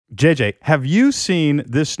JJ, have you seen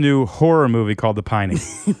this new horror movie called The Pining?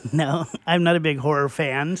 No, I'm not a big horror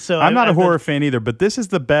fan. So I'm not a horror fan either, but this is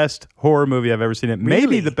the best horror movie I've ever seen. It may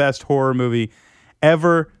be the best horror movie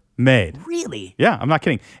ever made. Really? Yeah, I'm not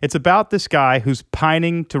kidding. It's about this guy who's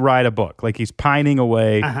pining to write a book. Like he's pining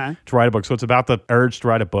away to write a book. So it's about the urge to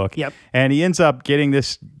write a book. Yep. And he ends up getting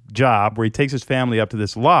this job where he takes his family up to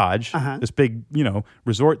this lodge, this big,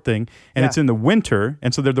 resort thing, and it's in the winter,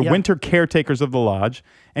 and so they're the winter caretakers of the lodge,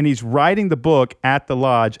 and he's writing the book at the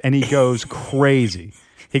lodge, and he goes crazy.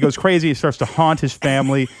 He starts to haunt his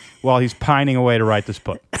family while he's pining away to write this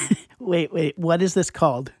book. Wait, what is this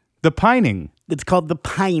called? The Pining. It's called The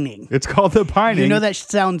Pining. It's called The Pining. You know, that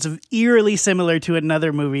sounds eerily similar to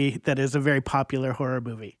another movie that is a very popular horror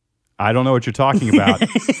movie. I don't know what you're talking about.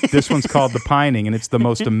 This one's called The Pining, and it's the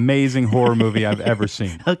most amazing horror movie I've ever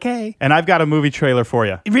seen. Okay. And I've got a movie trailer for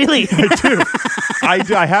you. Really? I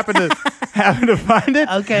do. I happen to find it.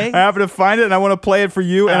 Okay. I happen to find it, and I want to play it for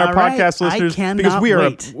you and our podcast listeners. I cannot because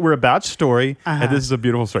wait. We're about story, and this is a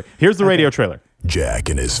beautiful story. Here's the radio trailer. Jack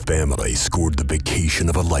and his family scored the vacation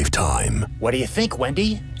of a lifetime. What do you think,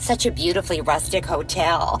 Wendy? Such a beautifully rustic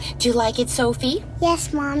hotel. Do you like it, Sophie?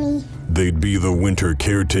 Yes, Mommy. They'd be the winter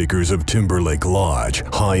caretakers of Timberlake Lodge,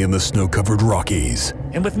 high in the snow-covered Rockies.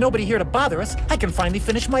 And with nobody here to bother us, I can finally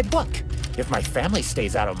finish my book. If my family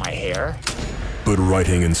stays out of my hair. But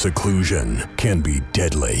writing in seclusion can be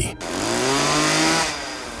deadly.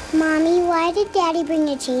 Mommy, why did Daddy bring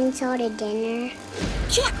a chainsaw to dinner?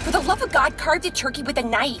 Jack, for the love of God, carve the turkey with a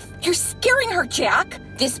knife. You're scaring her, Jack.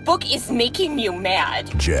 This book is making you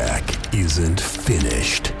mad. Jack isn't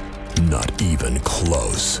finished. Not even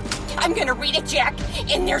close. I'm gonna read it, Jack,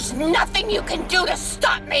 and there's nothing you can do to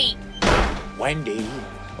stop me. Wendy.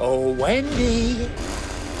 Oh, Wendy.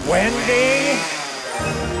 Wendy.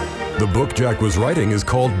 The book Jack was writing is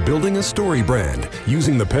called Building a Story Brand,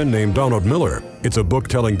 using the pen name Donald Miller. It's a book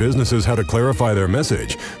telling businesses how to clarify their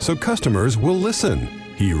message, so customers will listen.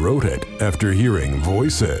 He wrote it after hearing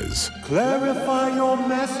voices. Clarify your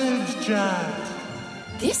message, Jack.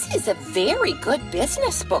 This is a very good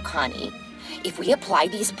business book, honey. If we apply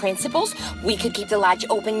these principles, we could keep the lodge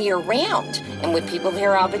open year-round. And with people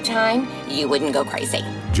here all the time, you wouldn't go crazy.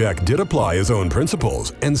 Jack did apply his own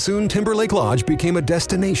principles, and soon Timberlake Lodge became a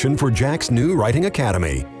destination for Jack's new writing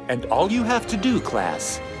academy. And all you have to do,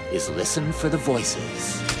 class, is listen for the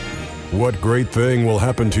voices. What great thing will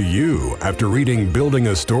happen to you after reading Building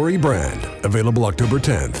a Story Brand? Available October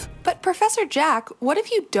 10th. But Professor Jack, what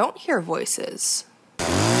if you don't hear voices?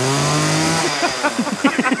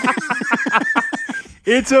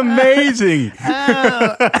 It's amazing.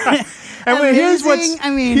 And here's what's, is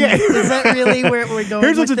that really where we're going?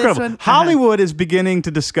 Here's what's with incredible. This one? Hollywood is beginning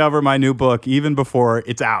to discover my new book even before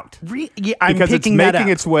it's out. I'm because picking it's that making up.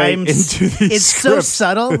 its way into these It's so scripts.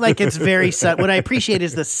 subtle. Like, it's very subtle. What I appreciate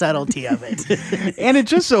is the subtlety of it. And it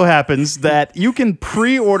just so happens that you can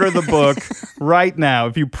pre-order the book right now.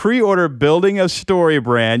 If you pre-order Building a Story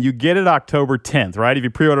Brand, you get it October 10th, right? If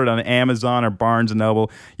you pre-order it on Amazon or Barnes &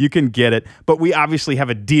 Noble, you can get it. But we obviously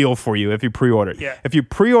have a deal for you if you pre-order it. Yeah. If you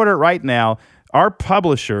pre-order it right now, our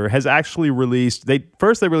publisher has actually released, they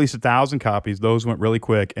released 1,000 copies. Those went really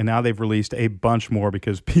quick. And now they've released a bunch more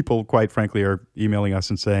because people, quite frankly, are emailing us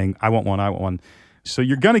and saying, I want one. So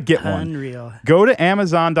you're going to get one. Unreal. Go to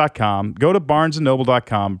Amazon.com, go to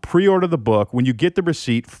BarnesandNoble.com, pre-order the book. When you get the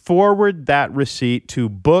receipt, forward that receipt to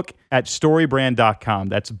book@storybrand.com.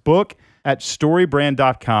 That's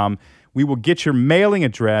book@storybrand.com. We will get your mailing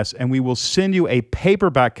address and we will send you a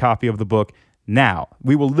paperback copy of the book now.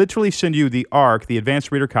 We will literally send you the ARC, the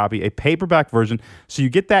advanced reader copy, a paperback version. So you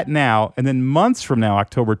get that now, and then months from now,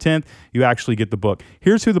 October 10th, you actually get the book.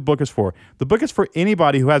 Here's who the book is for. The book is for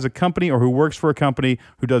anybody who has a company or who works for a company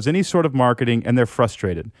who does any sort of marketing and they're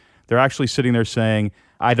frustrated. They're actually sitting there saying,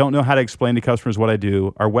 I don't know how to explain to customers what I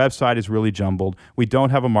do. Our website is really jumbled. We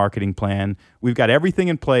don't have a marketing plan. We've got everything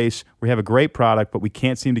in place. We have a great product, but we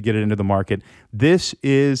can't seem to get it into the market. This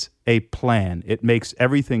is a plan. It makes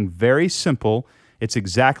everything very simple. It's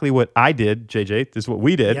exactly what I did, JJ. This is what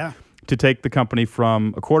we did to take the company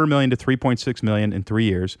from $250,000 to $3.6 million in 3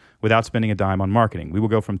 years without spending a dime on marketing. We will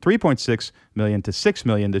go from $3.6 million to $6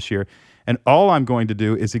 million this year. And all I'm going to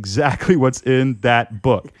do is exactly what's in that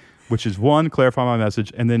book, which is 1, clarify my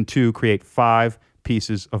message, and then 2, create 5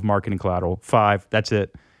 pieces of marketing collateral. 5, that's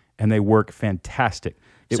it. And they work fantastic.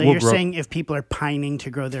 It So will you're grow. saying if people are pining to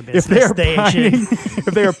grow their If business, they are pining, if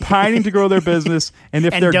they are pining to grow their business, and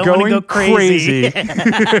if And they're don't wanna going go crazy.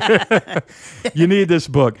 you need this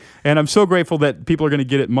book. And I'm so grateful that people are going to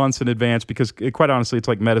get it months in advance because, quite honestly, it's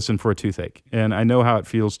like medicine for a toothache. And I know how it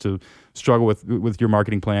feels to struggle with your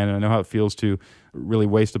marketing plan, and I know how it feels to really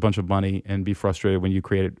waste a bunch of money and be frustrated when you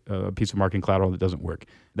create a piece of marketing collateral that doesn't work.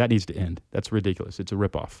 That needs to end. That's ridiculous. It's a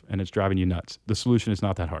ripoff, and it's driving you nuts. The solution is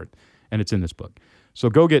not that hard, and it's in this book. So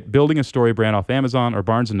go get Building a Story Brand off Amazon or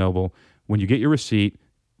Barnes & Noble. When you get your receipt,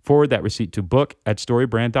 forward that receipt to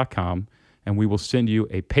book@storybrand.com, and we will send you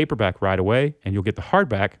a paperback right away, and you'll get the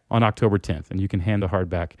hardback on October 10th, and you can hand the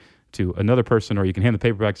hardback to another person or you can hand the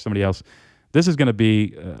paperback to somebody else. This is going to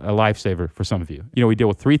be a lifesaver for some of you. You know, we deal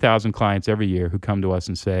with 3,000 clients every year who come to us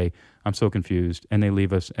and say, I'm so confused, and they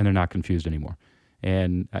leave us, and they're not confused anymore.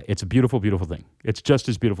 And it's a beautiful, beautiful thing. It's just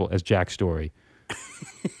as beautiful as Jack's story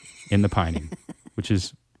in The Pining, which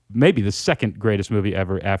is maybe the second greatest movie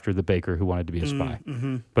ever after The Baker Who Wanted to Be a Spy.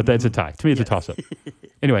 But that's a tie. To me, it's a toss-up.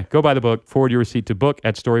 Anyway, go buy the book. Forward your receipt to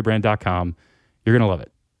book@storybrand.com. You're going to love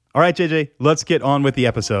it. All right, JJ, let's get on with the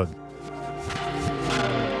episode.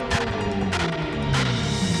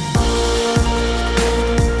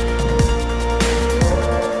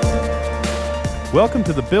 Welcome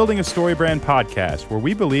to the Building a Story Brand podcast, where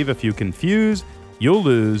we believe if you confuse, you'll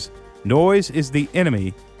lose, noise is the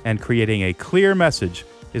enemy, and creating a clear message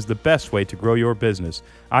is the best way to grow your business.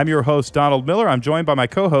 I'm your host, Donald Miller. I'm joined by my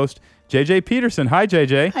co-host, JJ Peterson. Hi,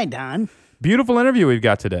 JJ. Hi, Don. Beautiful interview we've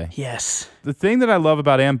got today. Yes. The thing that I love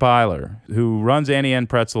about Ann Byler, who runs Annie Ann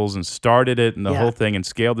Pretzels and started it and the Yeah. whole thing and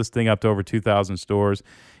scaled this thing up to over 2,000 stores,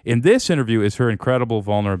 in this interview is her incredible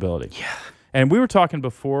vulnerability. Yeah. And we were talking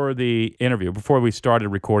before the interview, before we started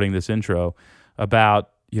recording this intro, about,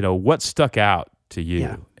 you know, what stuck out to you.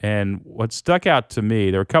 Yeah. And what stuck out to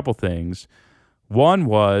me, there were a couple things. One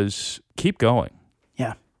was keep going.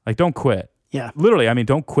 Yeah. Like, don't quit. Yeah. Literally, I mean,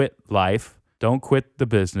 don't quit life. Don't quit the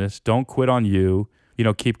business. Don't quit on you. You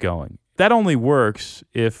know, keep going. That only works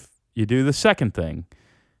if you do the second thing,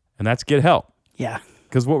 and that's get help. Yeah.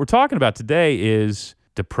 Because what we're talking about today is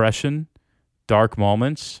depression, dark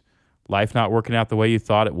moments, life not working out the way you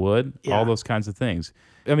thought it would, Yeah. all those kinds of things.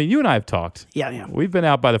 I mean, you and I have talked. Yeah. We've been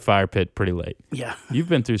out by the fire pit pretty late. Yeah. You've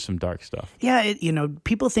been through some dark stuff. Yeah,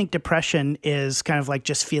 people think depression is kind of like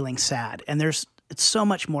just feeling sad, and it's so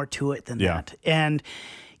much more to it than that. And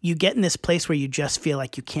you get in this place where you just feel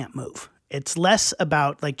like you can't move. It's less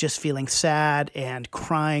about like just feeling sad and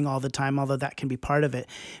crying all the time, although that can be part of it.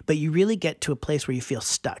 But you really get to a place where you feel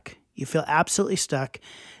stuck. You feel absolutely stuck,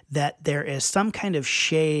 that there is some kind of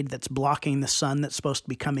shade that's blocking the sun that's supposed to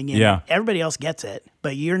be coming in. Yeah. Everybody else gets it,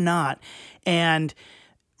 but you're not. And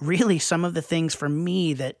really, some of the things for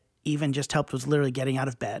me that even just helped was literally getting out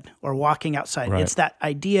of bed or walking outside. Right. It's that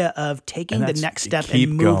idea of taking And the that's- next step keep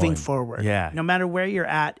and moving going. forward. Yeah. No matter where you're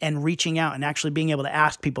at, and reaching out and actually being able to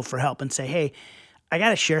ask people for help and say, hey, I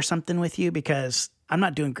got to share something with you because I'm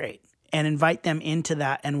not doing great. And invite them into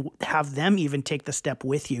that and have them even take the step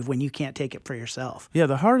with you when you can't take it for yourself. Yeah,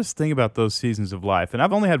 the hardest thing about those seasons of life, and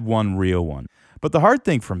I've only had one real one, but the hard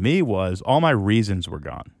thing for me was all my reasons were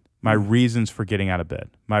gone. My reasons for getting out of bed,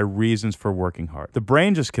 my reasons for working hard. The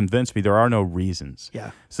brain just convinced me there are no reasons.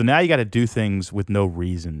 Yeah. So now you got to do things with no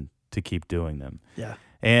reason to keep doing them. Yeah.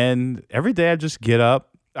 And every day I'd just get up.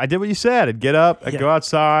 I did what you said. I'd get up, I'd Yeah. go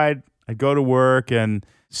outside, I'd go to work, and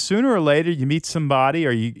sooner or later you meet somebody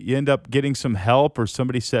or you end up getting some help or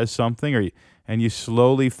somebody says something and you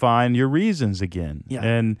slowly find your reasons again. Yeah.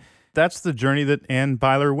 And that's the journey that Ann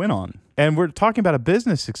Byler went on. And we're talking about a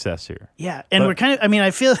business success here. Yeah. And But- we're kind of, I mean,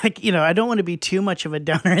 I feel like, I don't want to be too much of a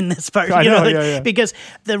downer in this part. I know, like, yeah. Because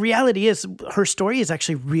the reality is her story is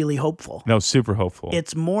actually really hopeful. No, super hopeful.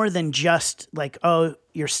 It's more than just like, oh,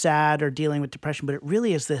 you're sad or dealing with depression, but it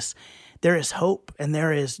really is this. There is hope and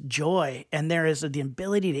there is joy and there is the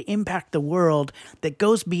ability to impact the world that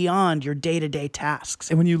goes beyond your day-to-day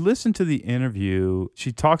tasks. And when you listen to the interview,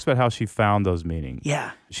 she talks about how she found those meanings.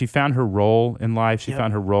 Yeah. She found her role in life. She Yep.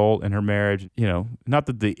 found her role in her marriage. Not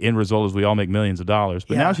that the end result is we all make millions of dollars,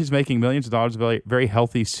 but Yeah. now she's making millions of dollars, very, very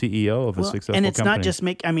healthy CEO of a successful and it's company. not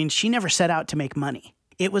just she never set out to make money.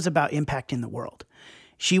 It was about impacting the world.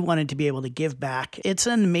 She wanted to be able to give back. It's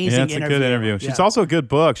an amazing it's interview. a good interview. She's also a good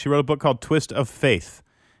book. She wrote a book called Twist of Faith,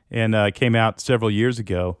 and it came out several years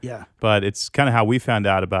ago. Yeah. But it's kind of how we found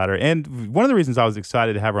out about her. And one of the reasons I was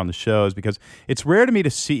excited to have her on the show is because it's rare to meet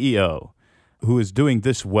a CEO who is doing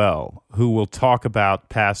this well, who will talk about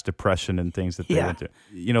past depression and things that they Yeah. went through.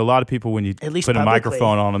 A lot of people, when you At least put a publicly.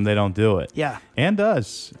 microphone on them, they don't do it. Yeah. Ann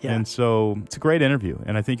does. Yeah. And so it's a great interview,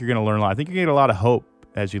 and I think you're going to learn a lot. I think you're going to get a lot of hope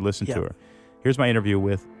as you listen Yeah. to her. Here's my interview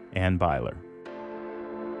with Ann Byler.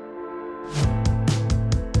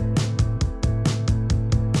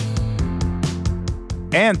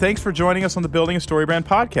 Ann, thanks for joining us on the Building a Story Brand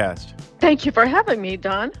podcast. Thank you for having me,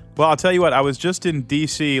 Don. Well, I'll tell you what, I was just in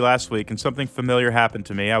D.C. last week and something familiar happened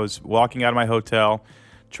to me. I was walking out of my hotel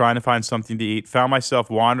trying to find something to eat, found myself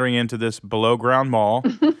wandering into this below-ground mall,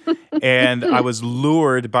 and I was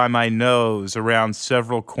lured by my nose around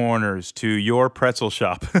several corners to your pretzel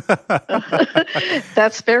shop.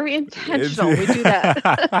 That's very intentional. We do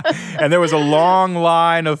that. And there was a long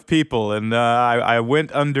line of people, and I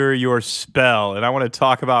went under your spell, and I want to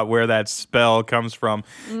talk about where that spell comes from.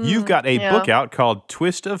 You've got a book out called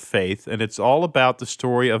Twist of Faith, and it's all about the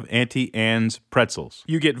story of Auntie Anne's pretzels.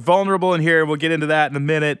 You get vulnerable in here, and we'll get into that in a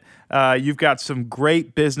minute. You've got some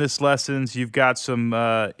great business lessons. You've got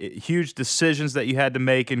some huge decisions that you had to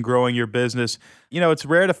make in growing your business. You know, it's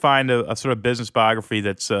rare to find a sort of business biography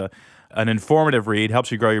that's an informative read,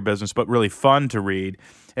 helps you grow your business, but really fun to read.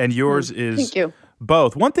 And yours is Thank you.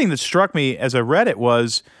 Both. One thing that struck me as I read it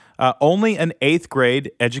was only an 8th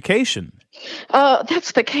grade education.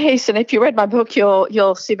 That's the case. And if you read my book,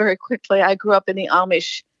 you'll see very quickly I grew up in the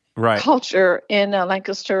Amish culture in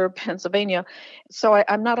Lancaster, Pennsylvania. So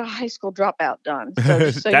I'm not a high school dropout, Don. So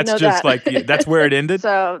just so that's you know just that. That's where it ended?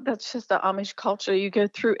 So that's just the Amish culture. You go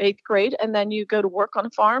through 8th grade and then you go to work on a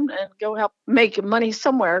farm and go help make money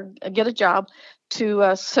somewhere, get a job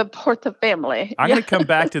to support the family. I'm going to come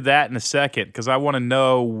back to that in a second because I want to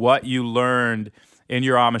know what you learned in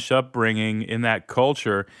your Amish upbringing in that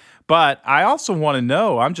culture. But I also want to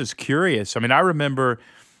know, I'm just curious. I mean, I remember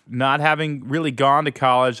not having really gone to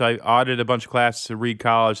college. I audited a bunch of classes to read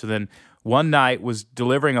college, and then one night was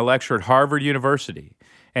delivering a lecture at Harvard University.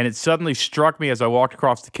 And it suddenly struck me as I walked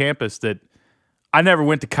across the campus that I never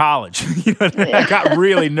went to college. I got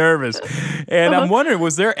really nervous. And I'm wondering,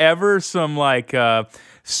 was there ever some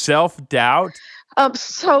self-doubt?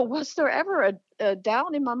 So was there ever a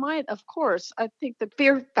doubt in my mind? Of course. I think the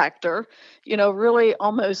fear factor, really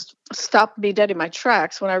almost stopped me dead in my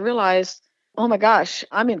tracks when I realized, oh my gosh,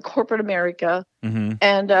 I'm in corporate America,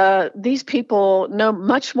 and these people know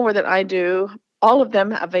much more than I do. All of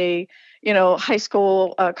them have a, high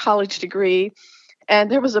school, college degree.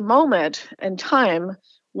 And there was a moment in time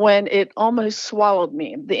when it almost swallowed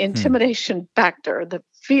me. The intimidation factor, the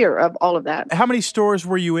fear of all of that. How many stores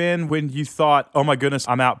were you in when you thought, oh my goodness,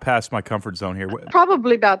 I'm out past my comfort zone here?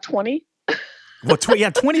 Probably about 20. Well,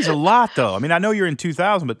 20 is a lot, though. I mean, I know you're in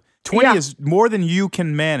 2000, but 20 is more than you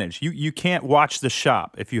can manage. You can't watch the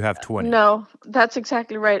shop if you have 20. No, that's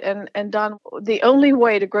exactly right. And Don, the only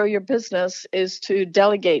way to grow your business is to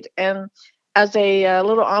delegate. And as a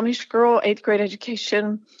little Amish girl, 8th grade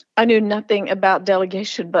education, I knew nothing about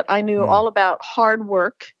delegation, but I knew all about hard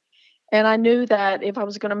work. And I knew that if I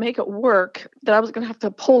was going to make it work, that I was going to have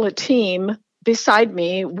to pull a team beside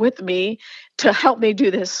me, with me, to help me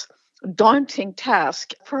do this daunting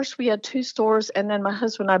task. First, we had 2 stores, and then my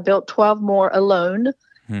husband and I built 12 more alone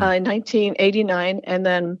in 1989. And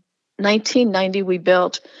then 1990, we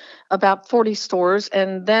built about 40 stores,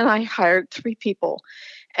 and then I hired 3 people.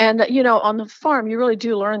 And, on the farm, you really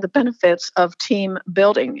do learn the benefits of team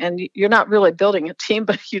building. And you're not really building a team,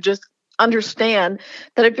 but you just understand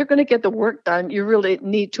that if you're going to get the work done, you really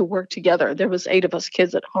need to work together. There was 8 of us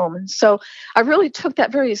kids at home. And so I really took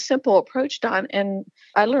that very simple approach, Don, and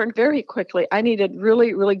I learned very quickly I needed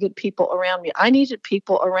really, really good people around me. I needed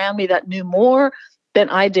people around me that knew more than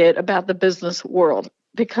I did about the business world,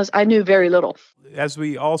 because I knew very little. As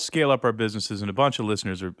we all scale up our businesses, and a bunch of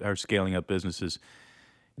listeners are scaling up businesses,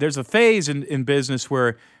 there's a phase in business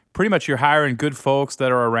where pretty much you're hiring good folks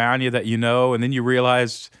that are around you that you know, and then you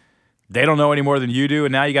realize they don't know any more than you do,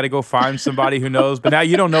 and now you got to go find somebody who knows. But now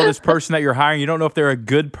you don't know this person that you're hiring. You don't know if they're a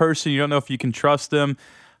good person. You don't know if you can trust them.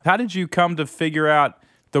 How did you come to figure out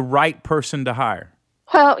the right person to hire?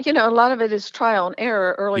 Well, a lot of it is trial and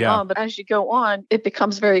error early on, but as you go on, it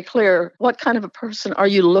becomes very clear what kind of a person are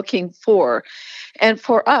you looking for. And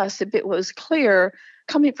for us, if it was clear,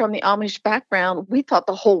 coming from the Amish background, we thought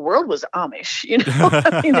the whole world was Amish.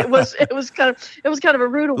 I mean, it was kind of a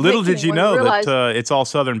rude awakening. Little did you know that it's all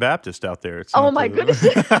Southern Baptist out there. Oh my goodness!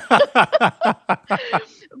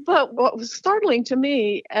 But what was startling to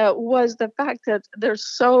me was the fact that there's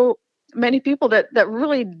so many people that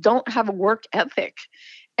really don't have a work ethic,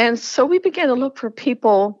 and so we began to look for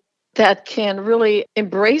people that can really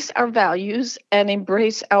embrace our values and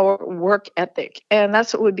embrace our work ethic. And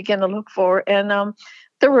that's what we began to look for. And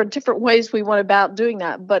there were different ways we went about doing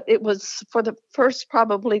that, but it was for the first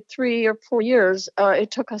probably 3 or 4 years.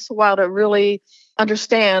 It took us a while to really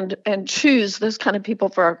understand and choose those kind of people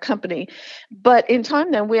for our company. But in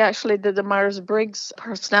time then, we actually did the Myers-Briggs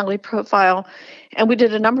personality profile, and we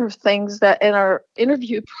did a number of things that in our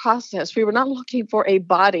interview process, we were not looking for a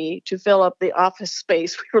body to fill up the office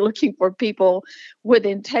space. We were looking for people with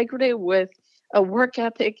integrity, with a work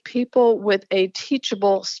ethic, people with a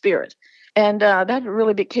teachable spirit. And that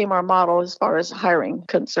really became our model as far as hiring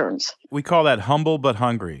concerns. We call that humble but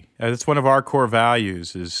hungry. That's one of our core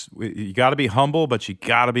values is you got to be humble, but you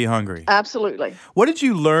got to be hungry. Absolutely. What did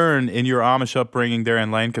you learn in your Amish upbringing there in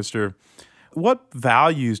Lancaster? What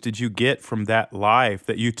values did you get from that life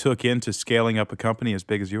that you took into scaling up a company as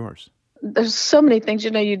big as yours? There's so many things,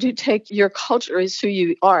 you do take your culture is who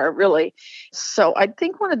you are, really. So I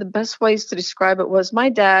think one of the best ways to describe it was my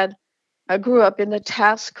dad. I grew up in the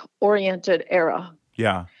task-oriented era.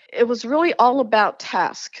 Yeah. It was really all about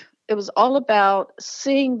task. It was all about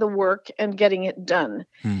seeing the work and getting it done.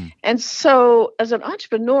 And so as an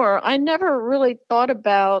entrepreneur, I never really thought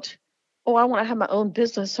about, I want to have my own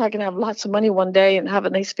business so I can have lots of money one day and have a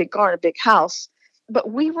nice big car and a big house. But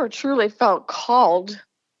we were truly felt called,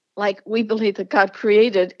 like we believe that God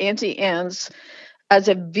created Auntie Anne's as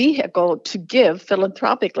a vehicle to give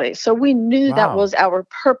philanthropically. So we knew that was our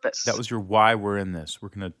purpose. That was your why we're in this. We're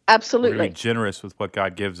going to absolutely be generous with what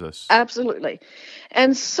God gives us. Absolutely.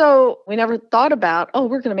 And so we never thought about,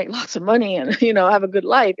 we're going to make lots of money and, have a good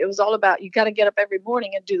life. It was all about, you got to get up every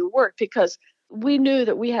morning and do the work, because we knew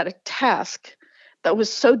that we had a task that was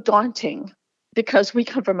so daunting because we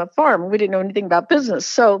come from a farm. We didn't know anything about business.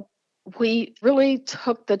 So we really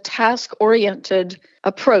took the task-oriented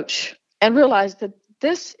approach and realized that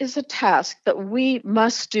this is a task that we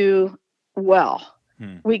must do well.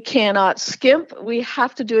 We cannot skimp. We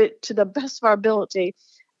have to do it to the best of our ability.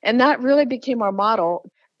 And that really became our model.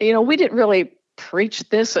 We didn't really preach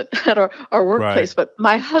this at our workplace, but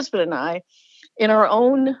my husband and I, in our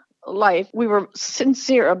own life, we were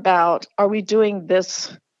sincere about, are we doing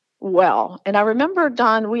this well? And I remember,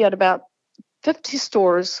 Don, we had about 50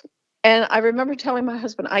 stores. And I remember telling my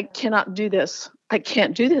husband, I cannot do this. I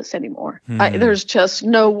can't do this anymore. There's just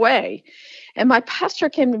no way. And my pastor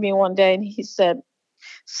came to me one day and he said,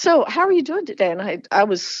 so how are you doing today? And I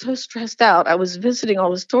was so stressed out. I was visiting all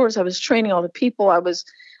the stores. I was training all the people. I was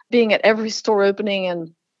being at every store opening,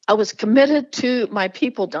 and I was committed to my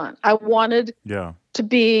people, Don. I wanted to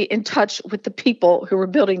be in touch with the people who were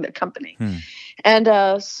building the company.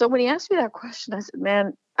 And so when he asked me that question, I said,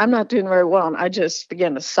 man, I'm not doing very well. And I just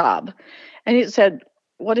began to sob. And he said,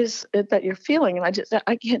 what is it that you're feeling? And I just said,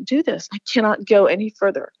 I can't do this. I cannot go any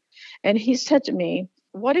further. And he said to me,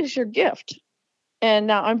 what is your gift? And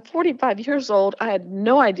now I'm 45 years old. I had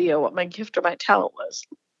no idea what my gift or my talent was.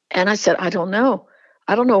 And I said, I don't know.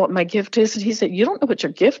 I don't know what my gift is. And he said, you don't know what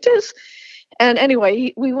your gift is? And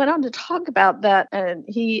anyway, we went on to talk about that. And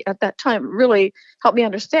he, at that time, really helped me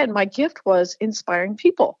understand my gift was inspiring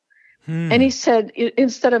people. And he said,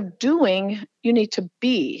 instead of doing, you need to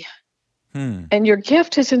be. And your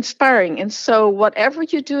gift is inspiring. And so whatever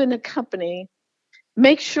you do in the company,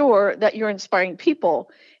 make sure that you're inspiring people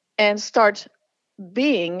and start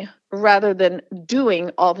being rather than doing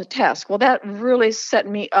all the tasks. Well, that really set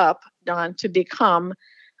me up, Don, to become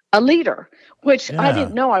a leader, which I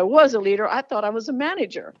didn't know I was a leader. I thought I was a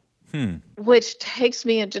manager. Which takes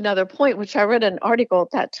me into another point, which I read an article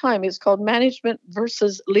at that time. It's called Management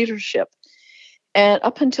versus Leadership. And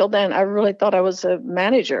up until then, I really thought I was a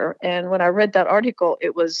manager. And when I read that article,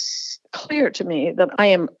 it was clear to me that I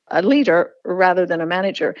am a leader rather than a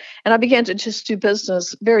manager. And I began to just do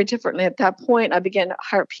business very differently. At that point, I began to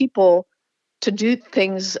hire people to do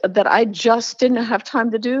things that I just didn't have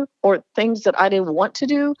time to do, or things that I didn't want to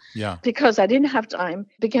do because I didn't have time.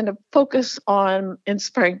 Began to focus on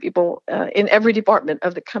inspiring people in every department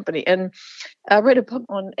of the company. And I read a book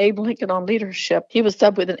on Abe Lincoln on leadership. He was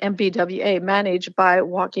dubbed with an MBWA, managed by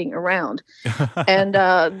walking around. And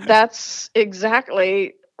that's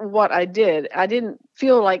exactly what I did. I didn't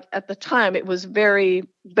feel like at the time it was very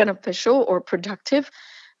beneficial or productive.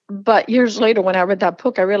 But years later, when I read that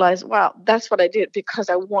book, I realized, wow, that's what I did because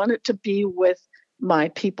I wanted to be with my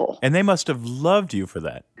people. And they must have loved you for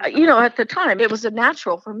that. At the time, it was a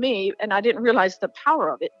natural for me, and I didn't realize the power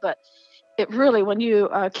of it. But it really, when you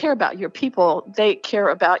care about your people, they care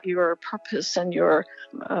about your purpose and your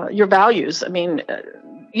values. I mean,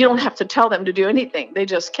 you don't have to tell them to do anything. They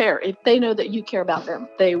just care. If they know that you care about them,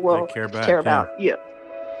 they will care about you.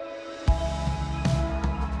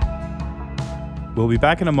 We'll be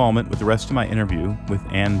back in a moment with the rest of my interview with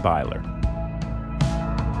Ann Byler.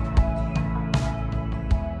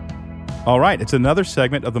 All right, it's another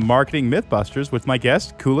segment of the Marketing Mythbusters with my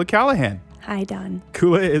guest, Kula Callahan. Hi, Don.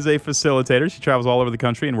 Kula is a facilitator. She travels all over the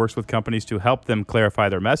country and works with companies to help them clarify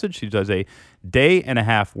their message. She does a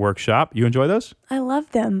day-and-a-half workshop. You enjoy those? I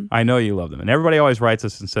love them. I know you love them. And everybody always writes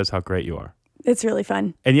us and says how great you are. It's really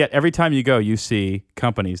fun. And yet, every time you go, you see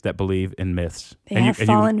companies that believe in myths. They have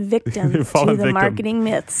fallen victim to the marketing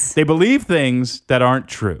myths. They believe things that aren't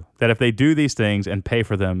true, that if they do these things and pay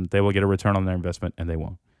for them, they will get a return on their investment, and they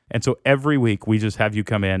won't. And so every week, we just have you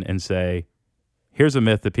come in and say, here's a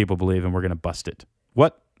myth that people believe, and we're going to bust it.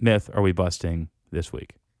 What myth are we busting this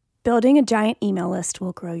week? Building a giant email list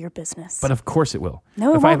will grow your business. But of course it will.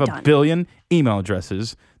 No, it if won't, I have a billion email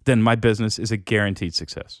addresses, then my business is a guaranteed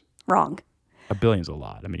success. Wrong. A billion's a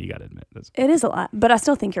lot. I mean, you got to admit this. It is a lot, but I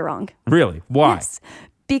still think you're wrong. Really? Why? Yes.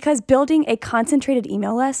 Because building a concentrated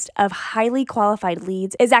email list of highly qualified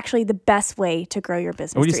leads is actually the best way to grow your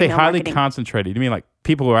business. When you say highly marketing. Concentrated, you mean like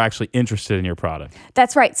people who are actually interested in your product?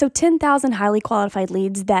 That's right. So 10,000 highly qualified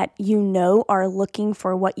leads that you know are looking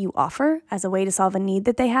for what you offer as a way to solve a need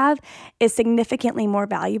that they have is significantly more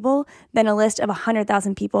valuable than a list of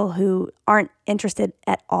 100,000 people who aren't interested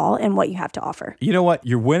at all in what you have to offer. You know what?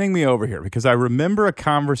 You're winning me over here because I remember a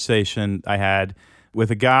conversation I had with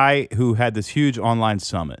a guy who had this huge online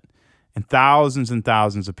summit, and thousands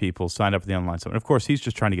of people signed up for the online summit. Of course, he's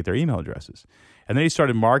just trying to get their email addresses. And then he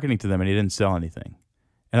started marketing to them, and he didn't sell anything.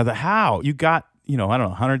 And I thought, how? You got,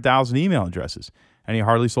 100,000 email addresses, and he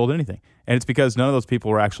hardly sold anything. And it's because none of those people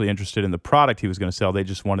were actually interested in the product he was going to sell. They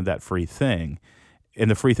just wanted that free thing, and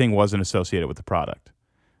the free thing wasn't associated with the product.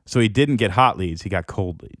 So he didn't get hot leads. He got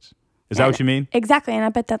cold leads. Is that what you mean? Exactly. And I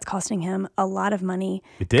bet that's costing him a lot of money.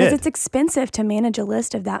 It did. Because it's expensive to manage a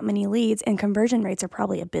list of that many leads, and conversion rates are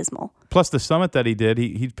probably abysmal. Plus, the summit that he did,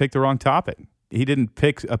 he picked the wrong topic. He didn't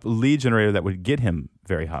pick a lead generator that would get him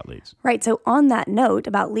very hot leads. Right. So on that note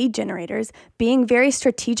about lead generators, being very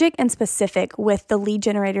strategic and specific with the lead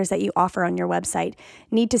generators that you offer on your website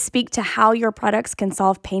need to speak to how your products can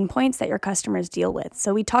solve pain points that your customers deal with.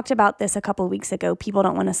 So we talked about this a couple of weeks ago. People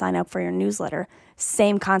don't want to sign up for your newsletter.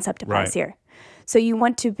 Same concept applies here. So you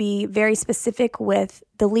want to be very specific with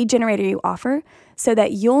the lead generator you offer so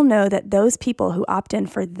that you'll know that those people who opt in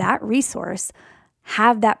for that resource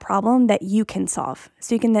have that problem that you can solve.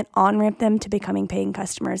 So you can then on-ramp them to becoming paying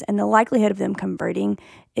customers. And the likelihood of them converting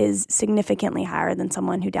is significantly higher than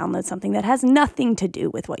someone who downloads something that has nothing to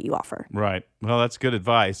do with what you offer. Right. Well, that's good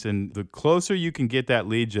advice. And the closer you can get that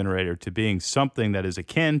lead generator to being something that is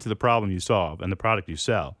akin to the problem you solve and the product you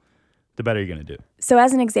sell, the better you're going to do. So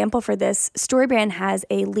as an example for this, StoryBrand has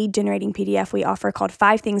a lead generating PDF we offer called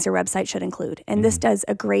 5 Things Your Website Should Include. And this does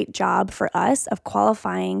a great job for us of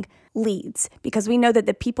qualifying leads because we know that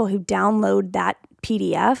the people who download that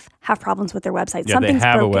PDF have problems with their website. Yeah, Something's they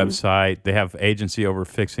have broken. a website. They have agency over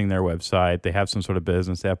fixing their website. They have some sort of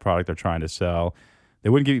business. They have product they're trying to sell. They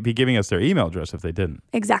wouldn't be giving us their email address if they didn't.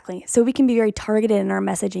 Exactly. So we can be very targeted in our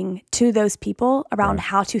messaging to those people around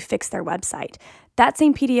how to fix their website. That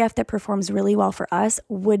same PDF that performs really well for us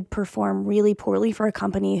would perform really poorly for a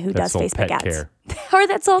company who does Facebook ads. Or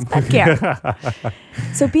that sells pet care.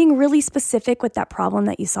 So being really specific with that problem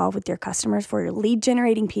that you solve with your customers for your lead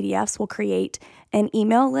generating PDFs will create an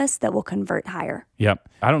email list that will convert higher. Yep.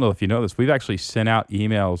 I don't know if you know this. We've actually sent out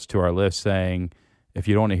emails to our list saying, if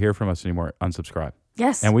you don't want to hear from us anymore, unsubscribe.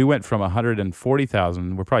 Yes. And we went from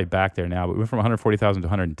 140,000, we're probably back there now, but we went from 140,000 to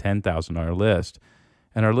 110,000 on our list.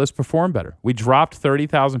 And our list performed better. We dropped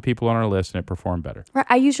 30,000 people on our list and it performed better. Right.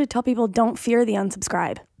 I usually tell people don't fear the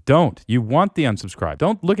unsubscribe. Don't. You want the unsubscribe.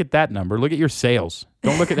 Don't look at that number. Look at your sales.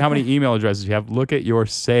 Don't look at how many email addresses you have. Look at your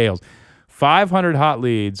sales. 500 hot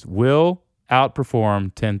leads will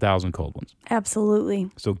outperform 10,000 cold ones. Absolutely.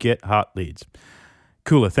 So get hot leads.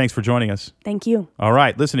 Kula, thanks for joining us. Thank you. All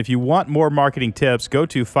right. Listen, if you want more marketing tips, go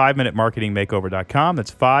to 5minutemarketingmakeover.com. That's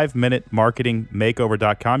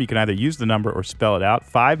 5minutemarketingmakeover.com. You can either use the number or spell it out,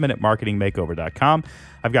 5minutemarketingmakeover.com.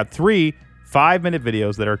 I've got 3 5-minute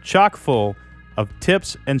videos that are chock full of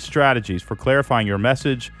tips and strategies for clarifying your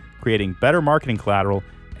message, creating better marketing collateral,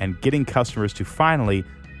 and getting customers to finally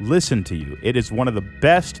listen to you. It is one of the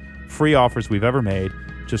best free offers we've ever made.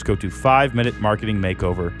 Just go to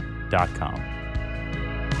 5minutemarketingmakeover.com.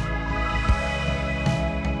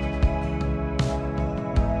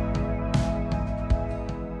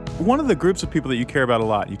 One of the groups of people that you care about a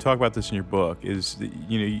lot, you talk about this in your book, is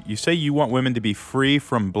you say you want women to be free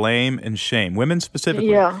from blame and shame, women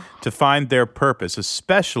specifically, to find their purpose,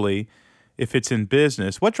 especially if it's in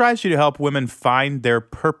business. What drives you to help women find their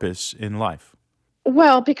purpose in life?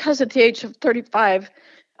 Well, because at the age of 35,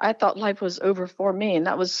 I thought life was over for me, and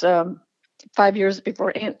that was 5 years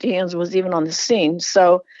before Aunt Dan's was even on the scene.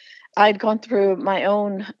 So I'd gone through my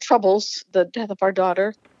own troubles. The death of our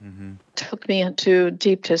daughter took me into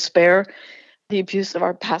deep despair. The abuse of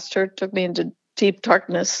our pastor took me into deep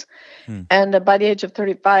darkness. And by the age of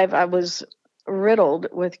 35, I was riddled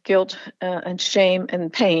with guilt and shame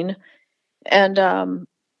and pain. And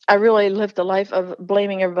I really lived a life of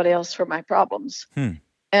blaming everybody else for my problems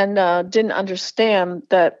and didn't understand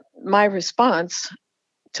that my response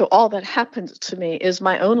to all that happened to me is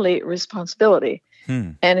my only responsibility.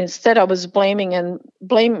 And instead I was blaming, and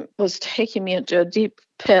blame was taking me into a deep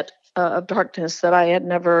pit of darkness that I had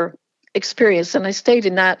never experienced. And I stayed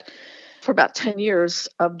in that for about 10 years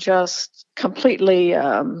of just completely,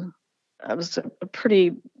 I was a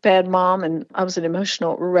pretty bad mom, and I was an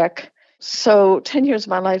emotional wreck. So 10 years of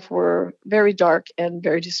my life were very dark and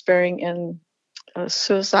very despairing and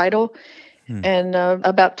suicidal. And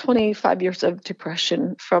about 25 years of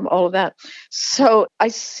depression from all of that. So I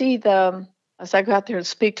see as I go out there and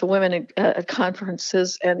speak to women at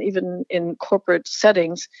conferences and even in corporate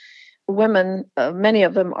settings, women, many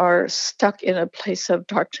of them are stuck in a place of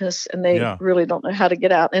darkness, and they really don't know how to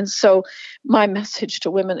get out. And so my message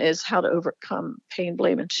to women is how to overcome pain,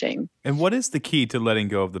 blame, and shame. And what is the key to letting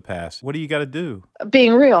go of the past? What do you got to do?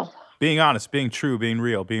 Being real. Being honest, being true, being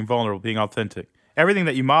real, being vulnerable, being authentic. Everything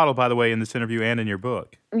that you model, by the way, in this interview and in your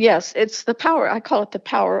book. Yes, it's the power. I call it the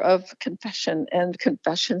power of confession. And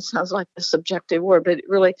confession sounds like a subjective word, but it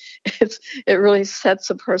really sets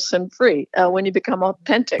a person free when you become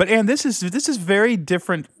authentic. But Ann, this is very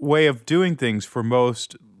different way of doing things for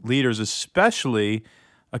most leaders, especially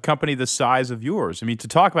a company the size of yours. I mean, to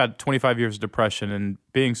talk about 25 years of depression and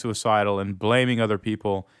being suicidal and blaming other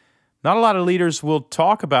people. Not a lot of leaders will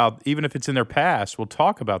talk about, even if it's in their past, will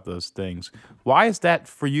talk about those things. Why is that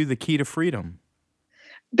for you the key to freedom?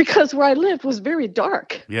 Because where I lived was very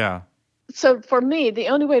dark. Yeah. So for me, the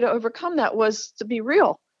only way to overcome that was to be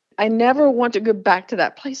real. I never want to go back to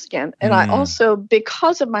that place again. And I also,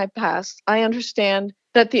 because of my past, I understand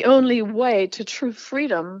that the only way to true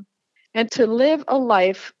freedom and to live a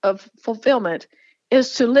life of fulfillment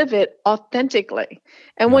is to live it authentically.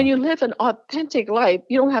 And when you live an authentic life,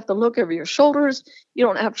 you don't have to look over your shoulders. You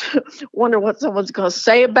don't have to wonder what someone's going to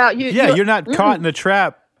say about you. Yeah, you're not caught in a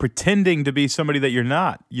trap pretending to be somebody that you're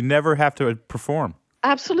not. You never have to perform.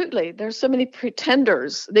 Absolutely. There's so many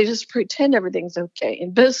pretenders. They just pretend everything's okay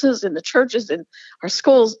in business, in the churches, in our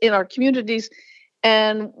schools, in our communities,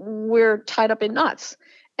 and we're tied up in knots.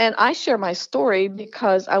 And I share my story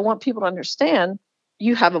because I want people to understand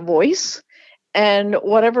you have a voice. And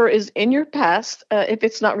whatever is in your past, if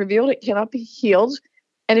it's not revealed, it cannot be healed.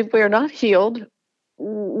 And if we are not healed,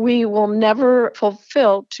 we will never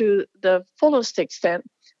fulfill to the fullest extent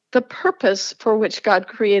the purpose for which God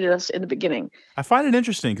created us in the beginning. I find it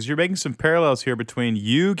interesting because you're making some parallels here between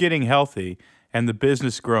you getting healthy and the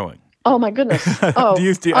business growing. Oh, my goodness. Have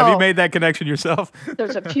you made that connection yourself?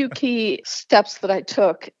 There's a few key steps that I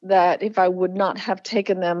took that if I would not have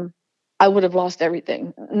taken them, I would have lost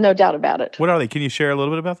everything, no doubt about it. What are they? Can you share a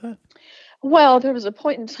little bit about that? Well, there was a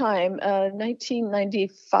point in time,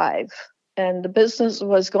 1995, and the business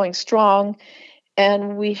was going strong,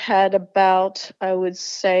 and we had about, I would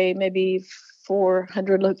say, maybe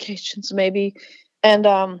 400 locations, maybe. And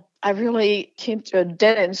I really came to a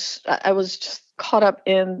dead end. I was just caught up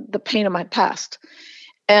in the pain of my past.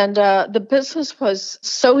 And the business was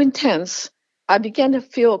so intense, I began to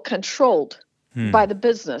feel controlled by the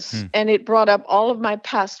business. And it brought up all of my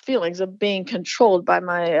past feelings of being controlled by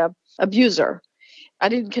my abuser. I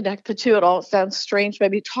didn't connect the two at all. It sounds strange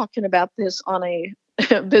maybe talking about this on a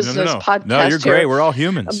business podcast. No, you're great. We're all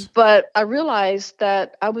humans. But I realized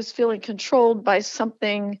that I was feeling controlled by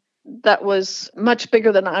something that was much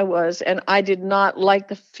bigger than I was. And I did not like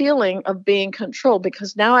the feeling of being controlled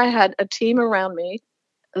because now I had a team around me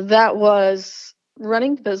that was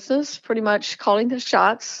running the business, pretty much calling the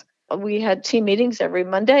shots. We had team meetings every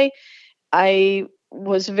Monday. I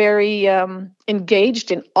was very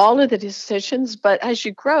engaged in all of the decisions, but as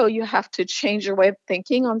you grow, you have to change your way of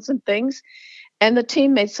thinking on some things. And the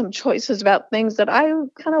team made some choices about things that I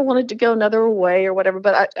kind of wanted to go another way or whatever.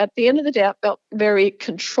 But at the end of the day, I felt very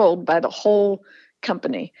controlled by the whole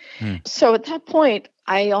company. So at that point,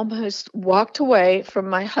 I almost walked away from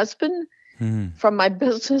my husband, from my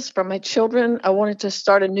business, from my children. I wanted to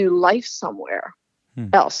start a new life somewhere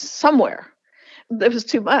else, somewhere. It was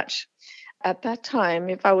too much. At that time,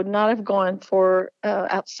 if I would not have gone for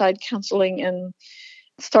outside counseling and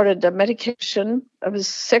started a medication, I was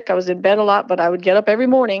sick. I was in bed a lot, but I would get up every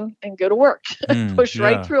morning and go to work, push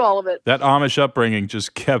right through all of it. That Amish upbringing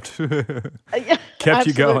just kept you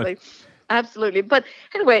going. Absolutely. But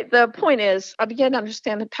anyway, the point is, I began to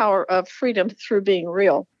understand the power of freedom through being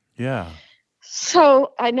real. Yeah.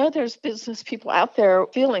 So I know there's business people out there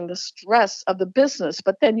feeling the stress of the business,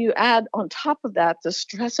 but then you add on top of that the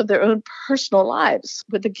stress of their own personal lives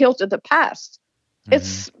with the guilt of the past.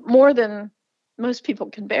 It's more than most people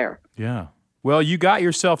can bear. Yeah. Well, you got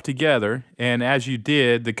yourself together, and as you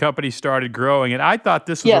did, the company started growing. And I thought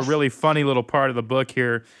this was a really funny little part of the book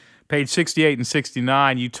here, page 68 and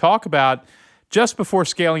 69. You talk about just before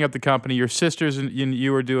scaling up the company, your sisters and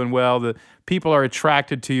you were doing well. The people are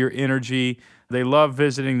attracted to your energy. They love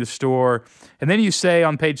visiting the store. And then you say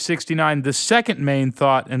on page 69, the second main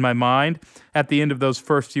thought in my mind at the end of those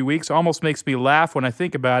first few weeks almost makes me laugh when I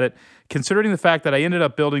think about it, considering the fact that I ended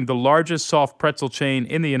up building the largest soft pretzel chain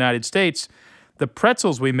in the United States. The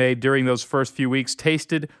pretzels we made during those first few weeks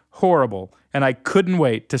tasted horrible, and I couldn't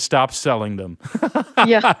wait to stop selling them.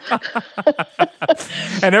 Yeah.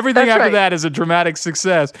 And everything after that is a dramatic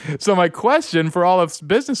success. So my question for all of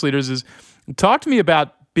business leaders is, talk to me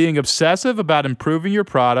about being obsessive about improving your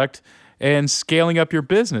product and scaling up your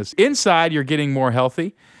business. Inside, you're getting more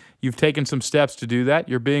healthy. You've taken some steps to do that.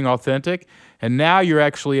 You're being authentic. And now you're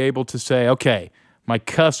actually able to say, okay, my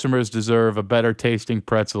customers deserve a better tasting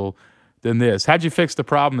pretzel than this. How'd you fix the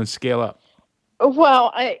problem and scale up?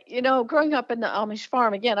 Well, growing up in the Amish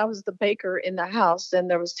farm, again, I was the baker in the house, and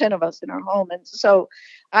there was 10 of us in our home. And so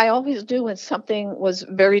I always knew when something was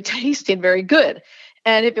very tasty and very good.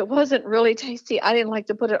 And if it wasn't really tasty, I didn't like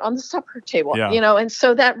to put it on the supper table, and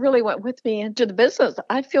so that really went with me into the business.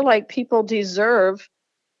 I feel like people deserve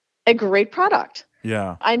a great product.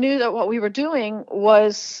 Yeah. I knew that what we were doing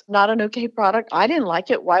was not an okay product. I didn't like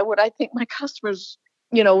it. Why would I think my customers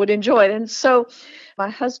would enjoy it? And so my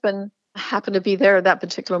husband happened to be there that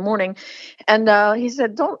particular morning. And he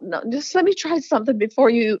said, just let me try something before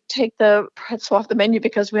you take the pretzel off the menu,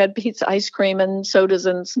 because we had pizza, ice cream, and sodas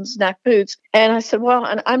and some snack foods. And I said, well,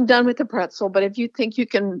 and I'm done with the pretzel, but if you think you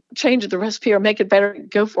can change the recipe or make it better,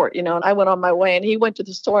 go for it. And I went on my way, and he went to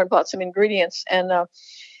the store and bought some ingredients. And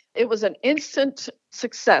it was an instant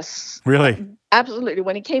success. Really? Absolutely.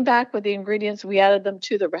 When he came back with the ingredients, we added them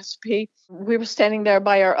to the recipe. We were standing there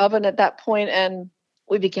by our oven at that point, and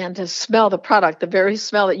we began to smell the product. The very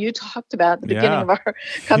smell that you talked about at the beginning of our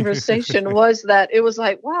conversation was that it was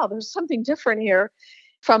like, wow, there's something different here.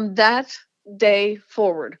 From that day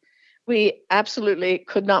forward, we absolutely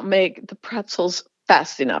could not make the pretzels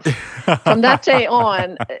fast enough. From that day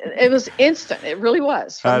on, it was instant. It really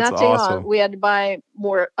was. From that day on, we had to buy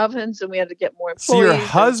more ovens, and we had to get more employees. So your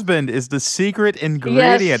husband is the secret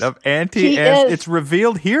ingredient of Auntie Anne's. It's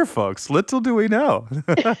revealed here, folks. Little do we know.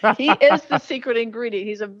 He is the secret ingredient.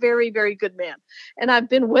 He's a very, very good man. And I've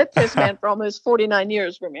been with this man for almost 49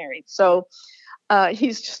 years. We're married. So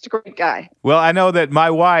he's just a great guy. Well, I know that my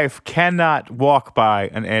wife cannot walk by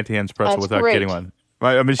an Auntie Anne's pretzel without getting one.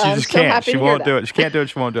 Right? I mean, she just can't. She won't do it. She can't do it.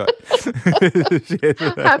 She won't do it.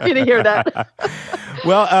 Happy to hear that.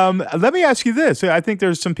 Well, let me ask you this. I think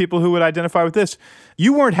there's some people who would identify with this.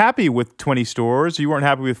 You weren't happy with 20 stores. You weren't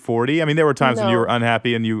happy with 40. I mean, there were times when you were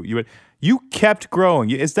unhappy, and you kept growing.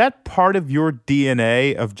 Is that part of your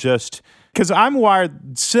DNA of just – because I'm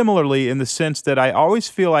wired similarly in the sense that I always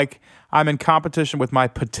feel like I'm in competition with my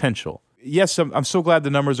potential. Yes, I'm so glad the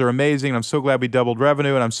numbers are amazing. I'm so glad we doubled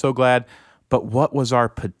revenue, and I'm so glad – but what was our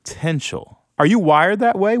potential? Are you wired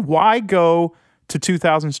that way? Why go to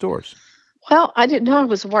 2,000 stores? Well, I didn't know I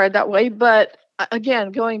was wired that way. But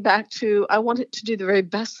again, going back to, I wanted to do the very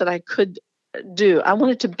best that I could do. I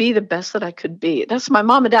wanted to be the best that I could be. That's my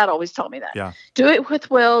mom and dad always told me that. Yeah. Do it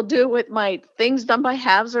with will, do it with might. Things done by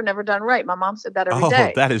halves are never done right. My mom said that every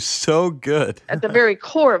day. Oh, that is so good. At the very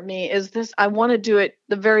core of me is this, I want to do it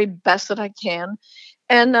the very best that I can.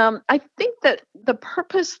 And I think that the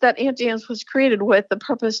purpose that Auntie Anne's was created with, the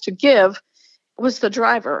purpose to give, was the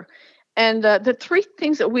driver. And the three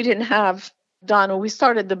things that we didn't have, Don, when we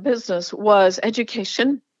started the business was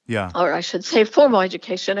education, or I should say formal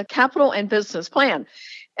education, a capital and business plan.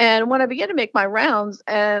 And when I began to make my rounds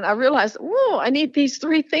and I realized, whoa, I need these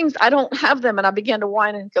three things, I don't have them. And I began to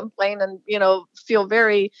whine and complain and, feel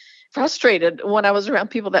very frustrated when I was around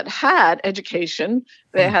people that had education,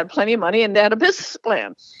 they had plenty of money, and they had a business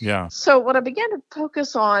plan. Yeah. So what I began to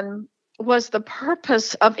focus on was the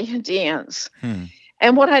purpose of Auntie Anne's.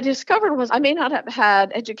 And what I discovered was I may not have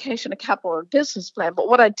had education, a capital, or a business plan, but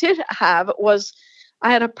what I did have was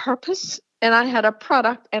I had a purpose, and I had a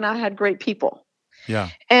product, and I had great people. Yeah.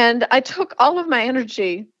 And I took all of my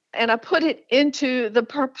energy and I put it into the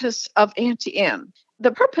purpose of Auntie Anne.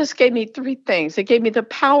 The purpose gave me three things. It gave me the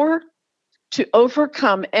power to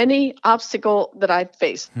overcome any obstacle that I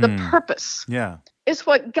faced. The purpose is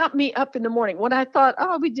what got me up in the morning. When I thought,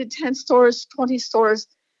 we did 10 stores, 20 stores,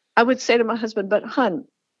 I would say to my husband, but hun,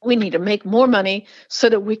 We need to make more money so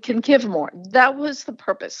that we can give more. That was the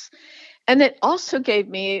purpose. And it also gave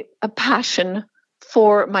me a passion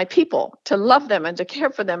for my people, to love them and to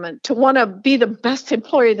care for them and to want to be the best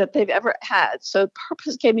employee that they've ever had. So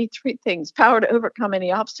purpose gave me three things: power to overcome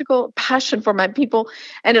any obstacle, passion for my people,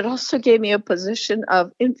 and it also gave me a position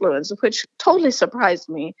of influence, which totally surprised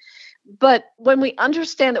me. But when we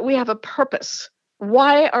understand that we have a purpose,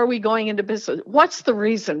 why are we going into business? What's the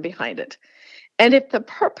reason behind it? And if the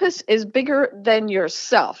purpose is bigger than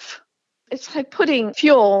yourself, it's like putting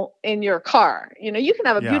fuel in your car. You know, you can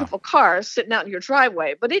have a beautiful car sitting out in your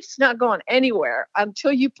driveway, but it's not going anywhere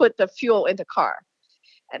until you put the fuel in the car.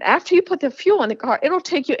 And after you put the fuel in the car, it'll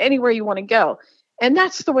take you anywhere you want to go. And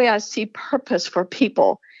that's the way I see purpose for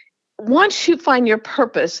people. Once you find your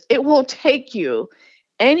purpose, it will take you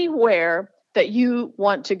anywhere that you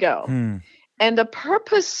want to go. And the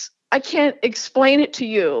purpose, I can't explain it to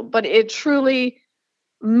you, but it truly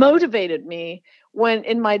motivated me when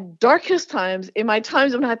in my darkest times, in my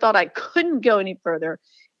times when I thought I couldn't go any further,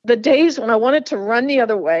 the days when I wanted to run the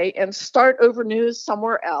other way and start over news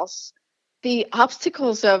somewhere else, the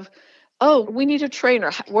obstacles of, oh, we need a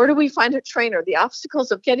trainer. Where do we find a trainer? The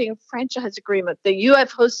obstacles of getting a franchise agreement, the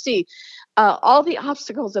UFC, all the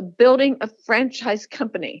obstacles of building a franchise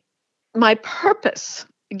company. My purpose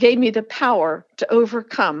gave me the power to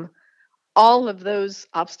overcome all of those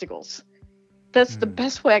obstacles. That's the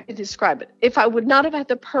best way I can describe it. If I would not have had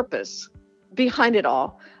the purpose behind it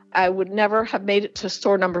all, I would never have made it to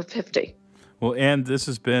store number 50. Well, Ann, this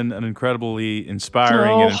has been an incredibly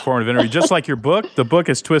inspiring and informative interview. Just like your book. The book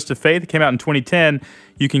is Twist of Faith. It came out in 2010.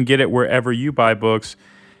 You can get it wherever you buy books.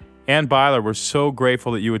 Ann Beiler, we're so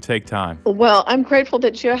grateful that you would take time. Well, I'm grateful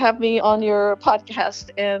that you have me on your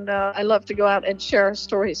podcast, and I love to go out and share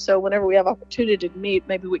stories. So whenever we have opportunity to meet,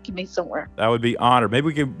 maybe we can meet somewhere. That would be honored. Maybe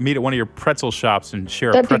we could meet at one of your pretzel shops and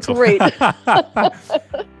share That'd a pretzel. That'd be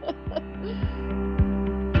great.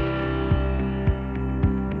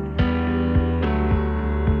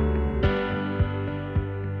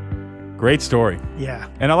 Great story. Yeah.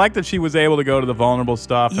 And I like that she was able to go to the vulnerable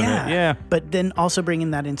stuff. Yeah. But then also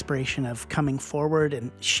bringing that inspiration of coming forward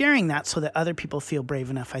and sharing that so that other people feel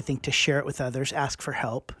brave enough, I think, to share it with others, ask for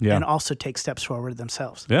help, and also take steps forward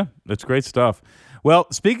themselves. Yeah, that's great stuff. Well,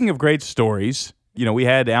 speaking of great stories, you know, we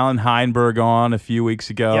had Alan Heinberg on a few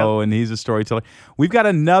weeks ago, and he's a storyteller. We've got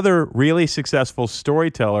another really successful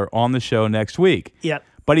storyteller on the show next week. Yep.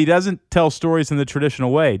 But he doesn't tell stories in the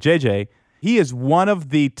traditional way. JJ, he is one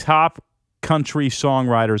of the top country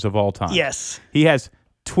songwriters of all time. Yes. He has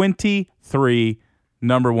 23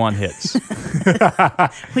 number one hits.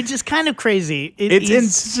 Which is kind of crazy. It's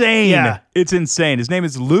insane. Yeah. It's insane. His name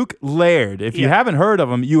is Luke Laird. If you haven't heard of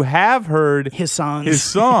him, you have heard his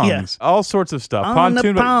songs. Yeah. All sorts of stuff. On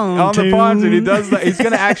the pontoon. He does that. He's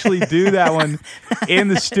going to actually do that one in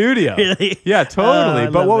the studio. Really? Yeah, totally.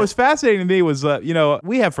 But what was fascinating to me was, you know,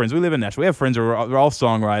 we have friends. We live in Nashville. We have friends who are they're all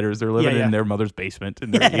songwriters. They're living in their mother's basement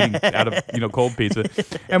and they're eating out of, you know, cold pizza.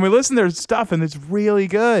 And we listen to their stuff and it's really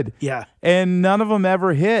good. Yeah. And none of them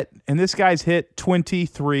ever hit. And this guy's hit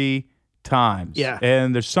 23 times. Yeah.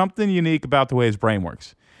 And there's something unique about the way his brain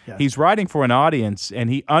works. Yeah. He's writing for an audience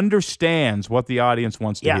and he understands what the audience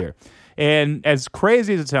wants to hear. And as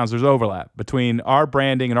crazy as it sounds, there's overlap between our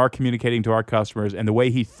branding and our communicating to our customers and the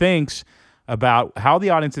way he thinks about how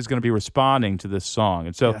the audience is going to be responding to this song.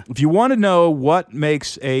 And so if you want to know what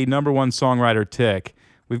makes a number one songwriter tick,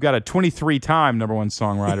 we've got a 23-time number one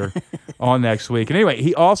songwriter on next week. And anyway,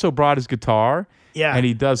 he also brought his guitar. Yeah. And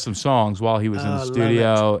he does some songs while he was in the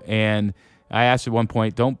studio. And I asked at one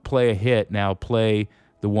point, don't play a hit, now play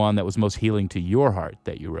the one that was most healing to your heart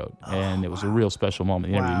that you wrote. And it was a real special moment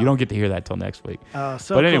in the interview. You don't get to hear that till next week.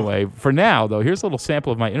 But anyway, for now, though, here's a little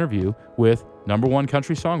sample of my interview with number one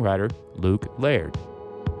country songwriter, Luke Laird.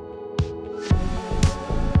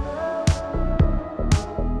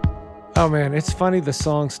 Oh man, it's funny the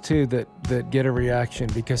songs too that get a reaction,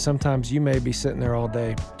 because sometimes you may be sitting there all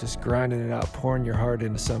day just grinding it out, pouring your heart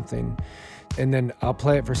into something, and then I'll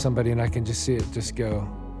play it for somebody and I can just see it just go.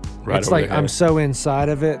 Right, it's like I'm so inside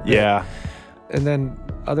of it. And then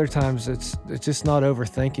other times it's just not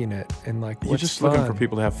overthinking it and like you're just looking for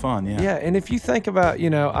people to have fun. Yeah, and if you think about,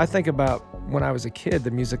 you know, I think about when I was a kid,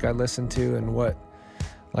 the music I listened to and what.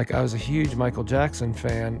 Like, I was a huge Michael Jackson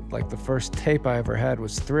fan. Like, the first tape I ever had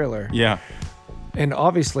was Thriller. Yeah. And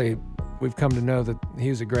obviously, we've come to know that he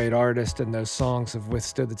was a great artist and those songs have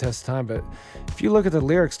withstood the test of time. But if you look at the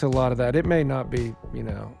lyrics to a lot of that, it may not be, you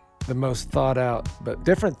know, the most thought out, but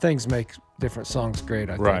different things make different songs great,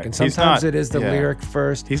 I think. And sometimes it is the lyric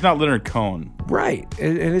first. He's not Leonard Cohen. Right.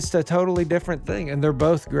 And it's a totally different thing. And they're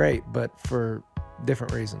both great, but for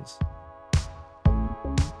different reasons.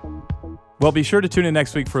 Well, be sure to tune in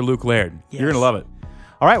next week for Luke Laird. Yes. You're going to love it.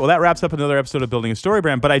 All right, well, that wraps up another episode of Building a Story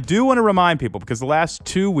Brand. But I do want to remind people, because the last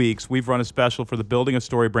 2 weeks we've run a special for the Building a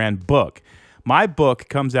Story Brand book. My book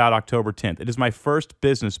comes out October 10th. It is my first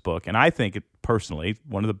business book, and I think it personally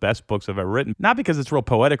one of the best books I've ever written. Not because it's real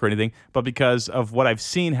poetic or anything, but because of what I've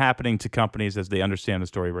seen happening to companies as they understand the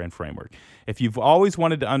Story Brand framework. If you've always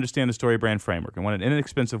wanted to understand the Story Brand framework and want an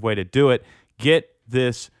inexpensive way to do it, get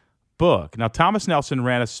this book. Now, Thomas Nelson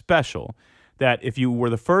ran a special that if you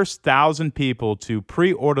were the first 1,000 people to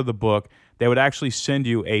pre-order the book, they would actually send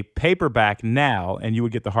you a paperback now, and you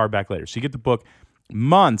would get the hardback later. So you get the book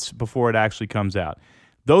months before it actually comes out.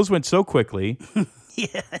 Those went so quickly.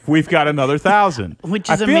 Yeah. We've got another 1,000. Which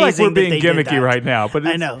is I feel like amazing we're being that they did gimmicky that. right now, but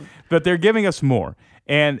I know. But they're giving us more.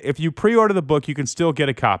 And if you pre-order the book, you can still get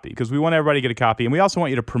a copy because we want everybody to get a copy. And we also want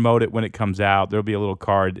you to promote it when it comes out. There'll be a little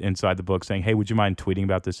card inside the book saying, hey, would you mind tweeting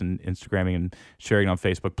about this and Instagramming and sharing it on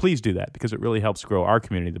Facebook? Please do that because it really helps grow our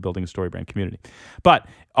community, the Building a Story Brand community. But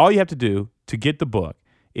all you have to do to get the book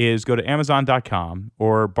is go to Amazon.com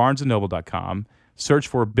or BarnesandNoble.com, search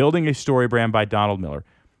for Building a Story Brand by Donald Miller.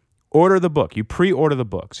 Order the book. You pre-order the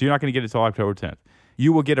book, so you're not going to get it until October 10th.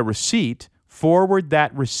 You will get a receipt. Forward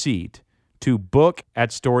that receipt to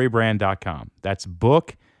book@storybrand.com. That's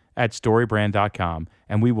book@storybrand.com,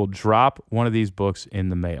 and we will drop one of these books in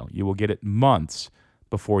the mail. You will get it months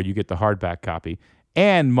before you get the hardback copy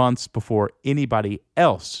and months before anybody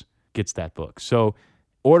else gets that book. So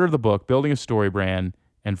order the book, Building a Story Brand,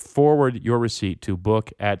 and forward your receipt to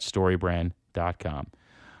book@storybrand.com.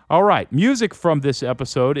 All right, music from this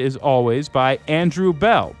episode is always by Andrew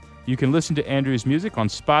Bell. You can listen to Andrew's music on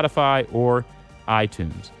Spotify or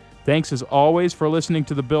iTunes. Thanks as always for listening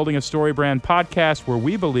to the Building a Story Brand podcast, where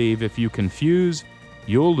we believe if you confuse,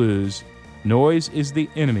 you'll lose. Noise is the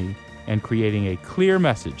enemy, and creating a clear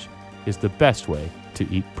message is the best way to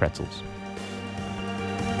eat pretzels.